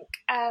I think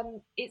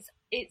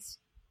it's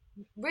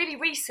really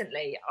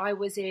recently. I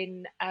was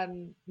in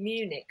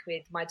Munich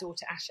with my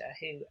daughter Asha,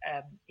 who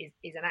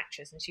is an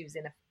actress, and she was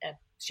in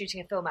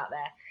shooting a film out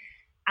there.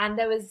 And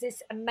there was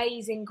this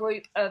amazing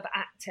group of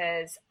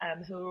actors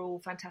who are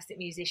all fantastic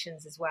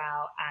musicians as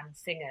well, and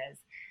singers.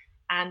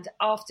 And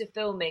after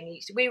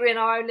filming, we were in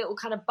our own little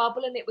kind of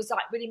bubble, and it was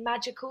like really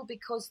magical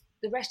because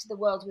the rest of the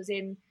world was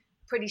in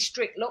pretty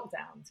strict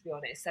lockdown, to be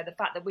honest. So the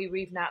fact that we were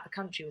even out of the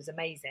country was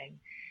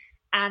amazing.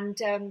 And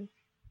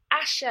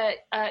Asha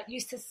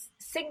used to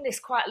sing this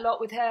quite a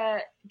lot with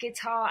her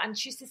guitar, and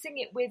she used to sing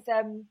it with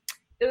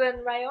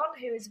Ewan Rayon,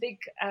 who is a big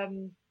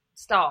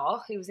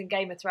star who was in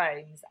Game of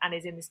Thrones and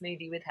is in this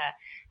movie with her.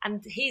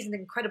 And he's an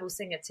incredible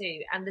singer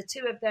too. And the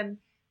two of them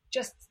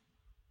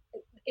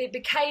it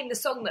became the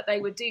song that they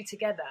would do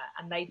together,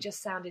 and they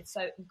just sounded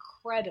so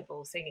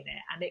incredible singing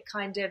it.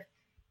 And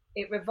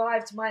it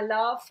revived my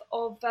love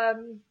of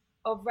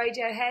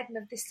Radiohead and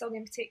of this song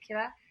in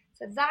particular.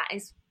 So that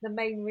is the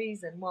main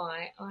reason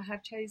why I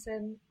have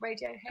chosen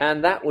Radiohead.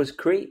 And that was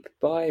Creep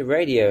by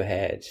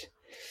Radiohead.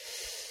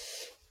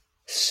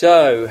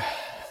 So,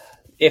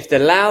 if the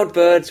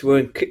Loudbirds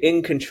were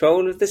in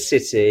control of the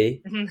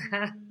city,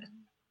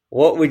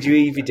 what would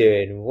you be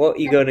doing? What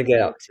are you going to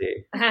get up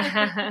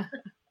to?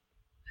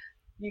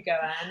 You go,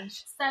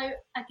 Ange. So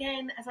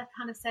again, as I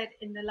kind of said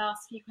in the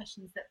last few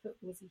questions, that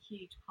football is a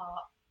huge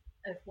part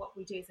of what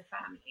we do as a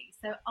family.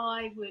 So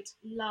I would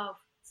love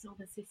St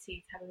Albans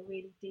City to have a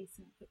really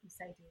decent football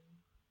stadium.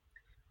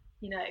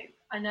 You know,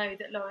 I know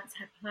that Lawrence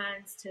had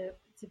plans to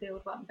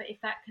build one, but if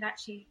that could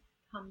actually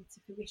come to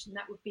fruition,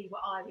 that would be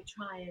what I would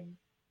try and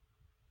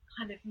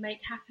kind of make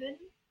happen.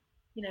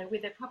 You know,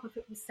 with a proper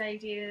football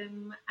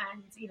stadium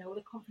and, you know, all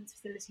the conference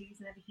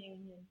facilities and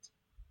everything, and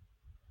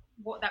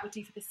what that would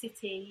do for the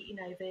city, you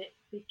know,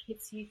 the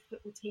kids' youth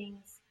football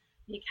teams,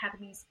 the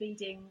academies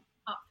feeding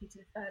up through to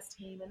the first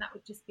team, and that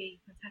would just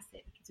be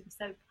fantastic because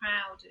we're so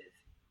proud of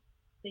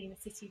being a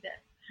city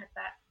that had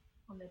that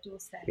on their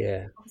doorstep.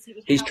 Yeah,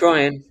 obviously he's help.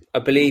 trying. I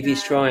believe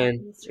he's Yeah,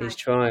 trying. He's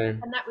trying.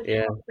 And that would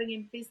help bring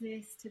in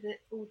business to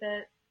all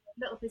the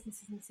little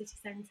businesses in the city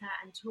centre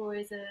and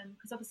tourism.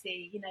 Because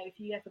obviously, you know, if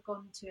you ever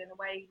gone to an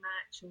away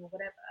match or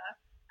whatever,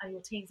 and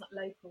your team's not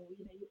local,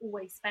 you know, you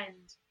always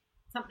spend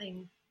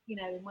something, you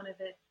know, in one of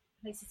the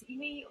places that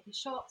you eat or the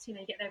shops. You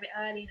know, you get there a bit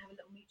early and have a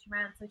little mooch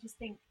around. So I just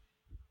think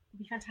it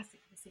would be fantastic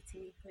for the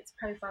city, for its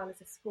profile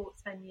as a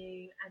sports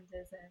venue and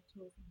as a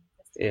tourism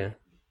festival. Yeah.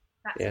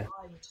 That's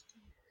what I would do.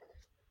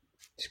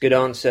 It's a good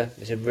answer.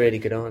 It's a really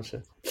good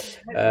answer.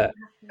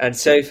 And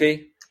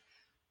Sophie?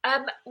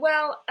 I've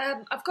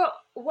got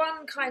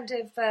one kind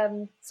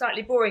of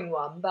slightly boring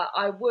one, but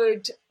I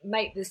would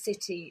make the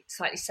city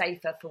slightly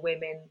safer for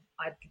women.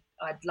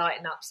 I'd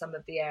lighten up some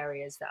of the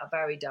areas that are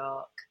very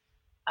dark.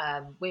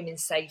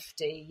 Women's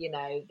safety, you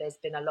know, there's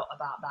been a lot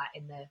about that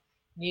in the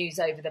news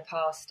over the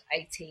past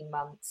 18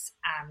 months.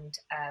 And,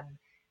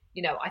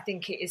 you know, I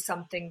think it is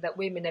something that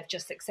women have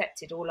just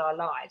accepted all our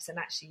lives. And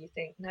actually you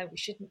think, no, we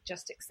shouldn't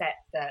just accept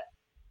that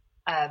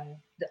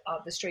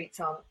the streets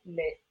aren't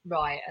lit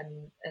right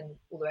and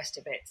all the rest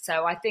of it.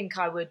 So I think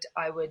I would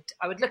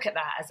look at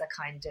that as a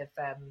kind of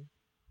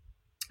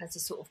as a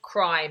sort of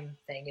crime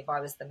thing if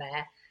I was the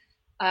mayor.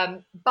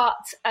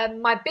 But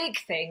my big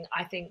thing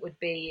I think would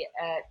be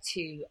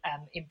to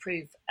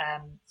improve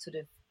sort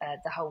of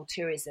the whole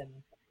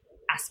tourism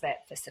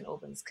aspect for St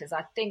Albans, because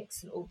I think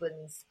St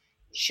Albans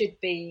should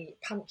be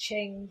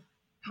punching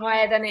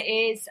higher than it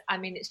is. I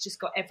mean, it's just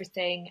got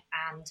everything,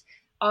 and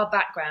our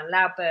background,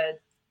 Loudbird,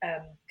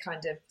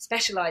 kind of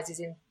specialises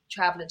in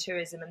travel and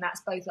tourism, and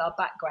that's both our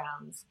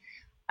backgrounds.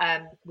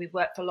 We've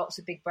worked for lots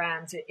of big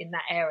brands in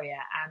that area,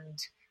 and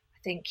I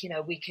think, you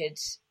know,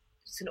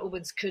 St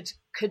Albans could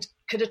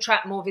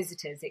attract more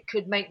visitors. It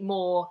could make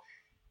more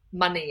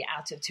money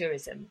out of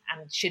tourism,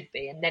 and should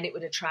be, and then it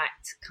would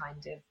attract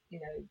kind of, you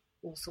know,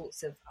 all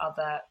sorts of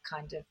other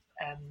kind of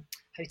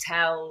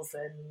hotels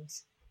and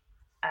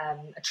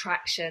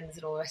attractions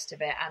and all the rest of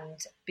it, and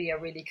be a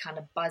really kind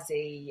of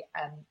buzzy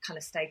kind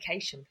of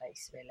staycation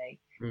place, really.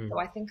 So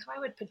I think I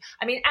would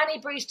Annie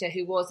Brewster,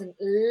 who was a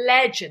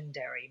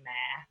legendary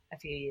mayor a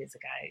few years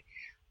ago,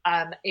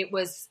 it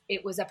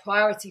was a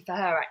priority for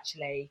her,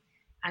 actually,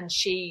 and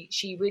she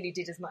really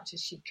did as much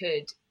as she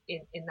could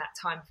in that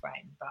time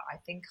frame. But I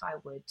think I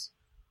would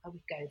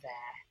go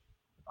there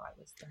if I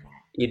was the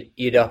mayor.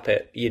 You'd up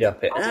it.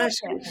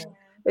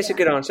 It's a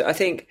good answer. I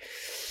think.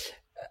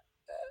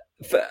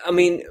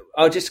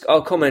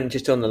 I'll comment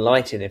just on the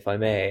lighting, if I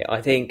may.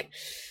 I think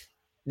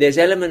there's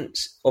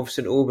elements of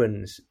St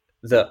Albans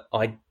that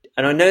I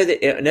know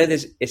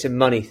it's a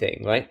money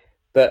thing, right?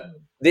 But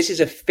this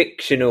is a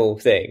fictional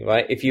thing,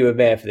 right? If you were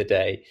mayor for the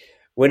day,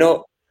 we're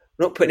not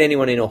putting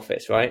anyone in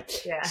office, right?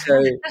 Yeah.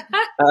 So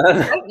I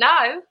don't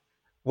know.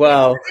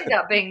 Well, I end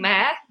up being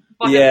mayor.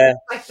 Yeah.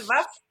 Both of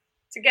us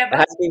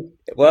together.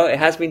 It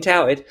has been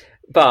touted,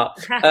 but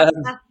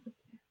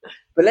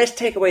let's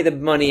take away the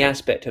money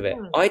aspect of it.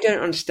 I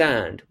don't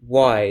understand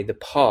why the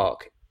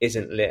park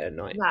isn't lit at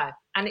night. No,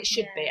 and it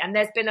should be. And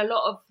there's been a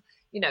lot of,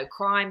 you know,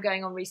 crime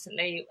going on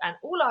recently, and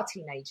all our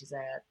teenagers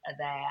are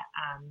there,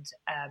 and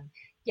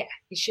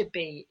it should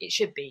be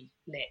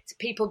lit.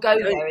 People go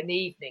there in the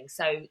evening,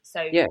 so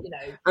yeah. You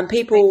know, and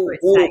people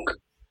walk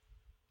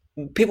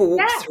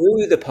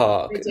through the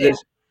park.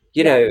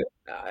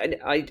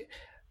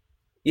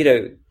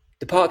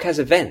 The park has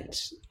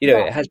events. You know,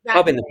 it has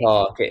pub in the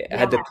park. It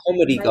had the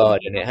comedy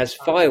garden. It has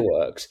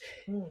fireworks.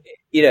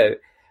 You know,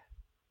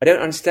 I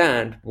don't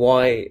understand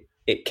why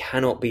it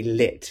cannot be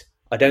lit.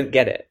 I don't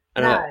get it.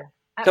 And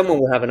someone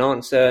will have an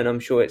answer, and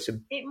I'm sure it's a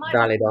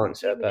valid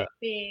answer. But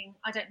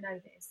I don't know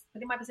this,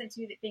 but it might be something to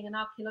do with it being an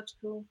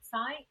archaeological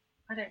site.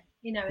 I don't,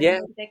 you know,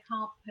 they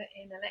can't put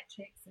in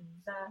electrics and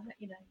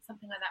you know,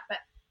 something like that. But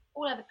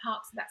all other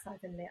parks of that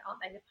size are lit,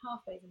 aren't they? The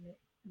pathways are lit.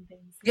 And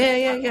things.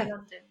 Yeah.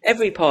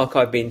 Every park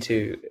I've been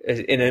to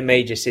in a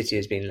major city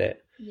has been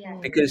lit. Yeah.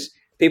 Because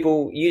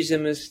people use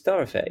them as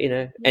thoroughfare, you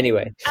know.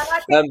 Anyway. And I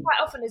think quite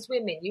often as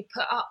women, you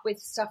put up with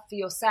stuff for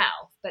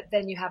yourself, but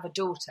then you have a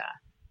daughter.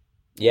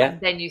 Yeah.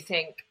 And then you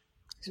think,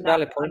 it's a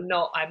valid point.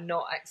 I'm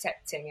not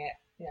accepting it.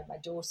 You know, my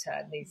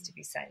daughter needs to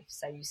be safe.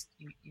 So you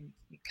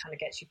kind of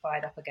gets you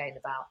fired up again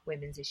about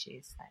women's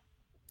issues. So.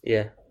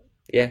 Yeah.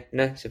 Yeah,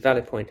 no, it's a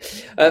valid point.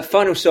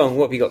 Final song,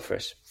 what have you got for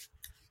us?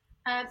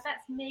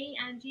 That's me,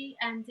 Angie,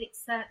 and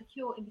it's The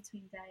Cure, In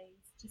Between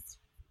Days. Just,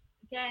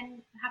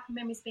 again, happy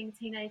memories being a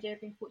teenager.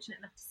 Been fortunate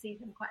enough to see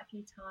them quite a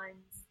few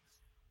times.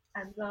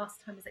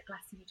 Last time was at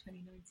Glastonbury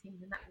 2019,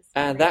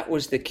 and that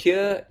was The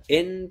Cure,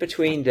 In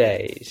Between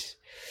Days.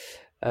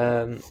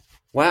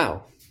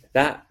 Wow,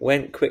 that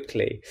went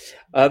quickly.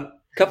 A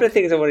couple of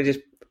things I want to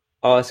just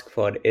ask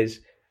for is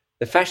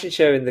the fashion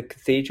show in the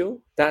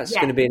cathedral. That's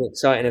going to be an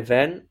exciting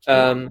event. It's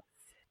going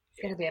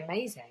to be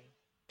amazing.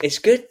 It's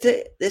good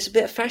that there's a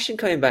bit of fashion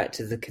coming back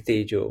to the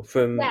cathedral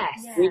from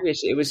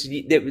previous. There was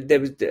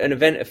an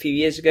event a few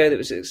years ago that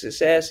was a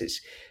success. It's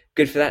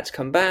good for that to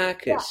come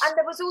back. Yeah, and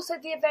there was also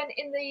the event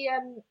in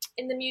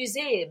the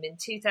museum in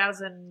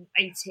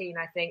 2018,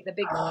 I think, the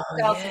big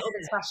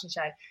fashion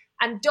show.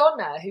 And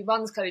Donna, who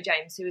runs Chloe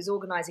James, who is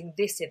organising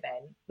this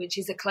event, which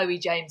is a Chloe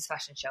James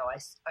fashion show, I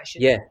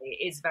should say,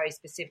 it is very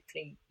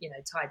specifically,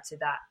 tied to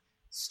that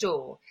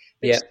store.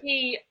 But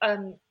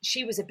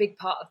she was a big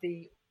part of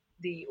the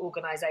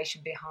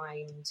organisation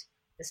behind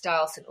the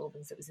Style St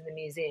Albans that was in the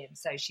museum.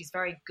 So she's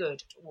very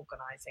good at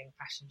organising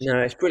fashion shows. No,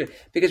 it's brilliant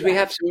because we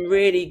have some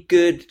really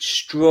good,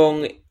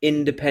 strong,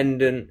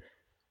 independent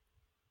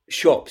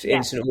shops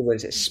in St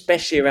Albans,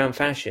 especially around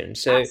fashion.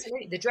 So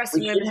absolutely, the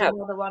dressing room is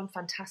another one,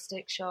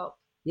 fantastic shop.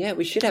 Yeah,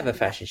 we should have a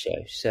fashion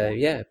show. So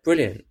yeah,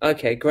 brilliant.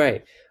 Okay,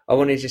 great. I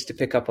wanted just to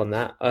pick up on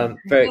that.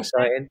 Very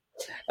exciting.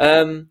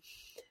 And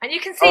you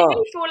can see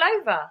me fall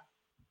over.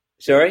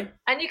 Sorry?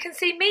 And you can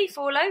see me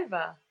fall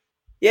over.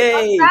 Yay!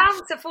 I'm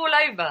bound to fall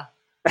over.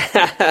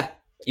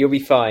 You'll be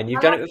fine.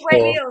 You've done it before.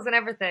 Wear heels and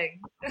everything.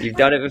 You've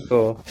done it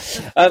before.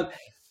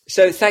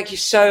 So thank you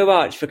so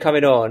much for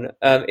coming on.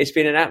 It's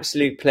been an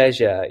absolute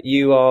pleasure.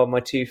 You are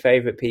my two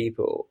favourite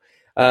people.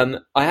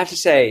 I have to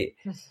say,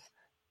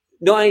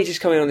 not only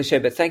just coming on the show,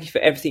 but thank you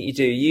for everything you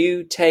do.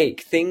 You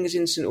take things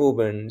in St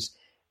Albans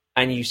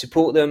and you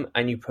support them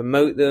and you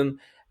promote them,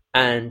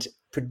 and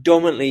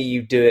predominantly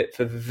you do it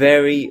for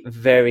very,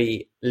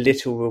 very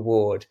little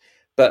reward.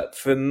 But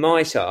from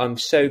my side, I'm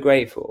so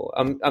grateful.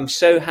 I'm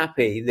so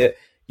happy that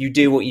you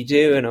do what you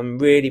do, and I'm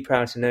really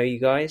proud to know you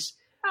guys.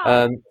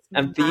 And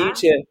for you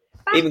to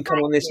even come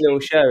on this little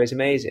show is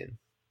amazing.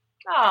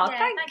 Oh,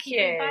 thank you.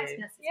 For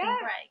inviting us.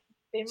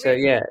 It's been great. So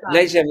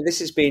ladies and gentlemen, this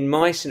has been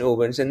My St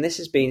Albans, and this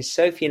has been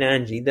Sophie and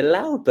Angie, the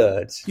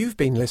Loudbirds. You've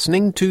been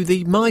listening to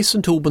the My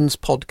St Albans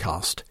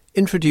podcast,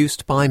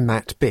 introduced by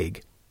Matt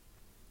Bigg.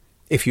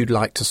 If you'd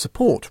like to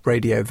support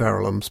Radio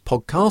Verulam's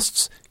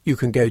podcasts, you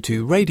can go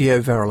to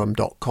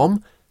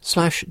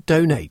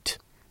radioverulam.com/donate.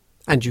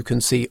 And you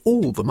can see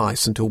all the My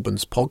St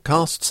Albans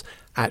podcasts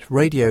at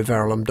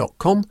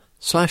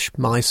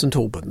radioverulam.com/My St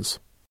Albans.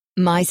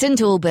 My St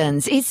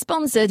Albans is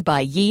sponsored by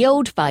Ye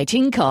Old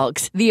Fighting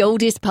Cocks, the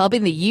oldest pub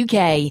in the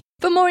UK.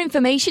 For more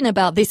information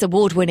about this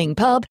award-winning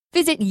pub,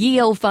 visit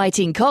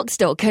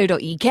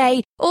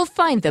yeoldfightingcocks.co.uk or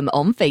find them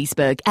on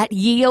Facebook at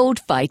Ye Old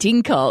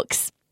Fighting Cocks.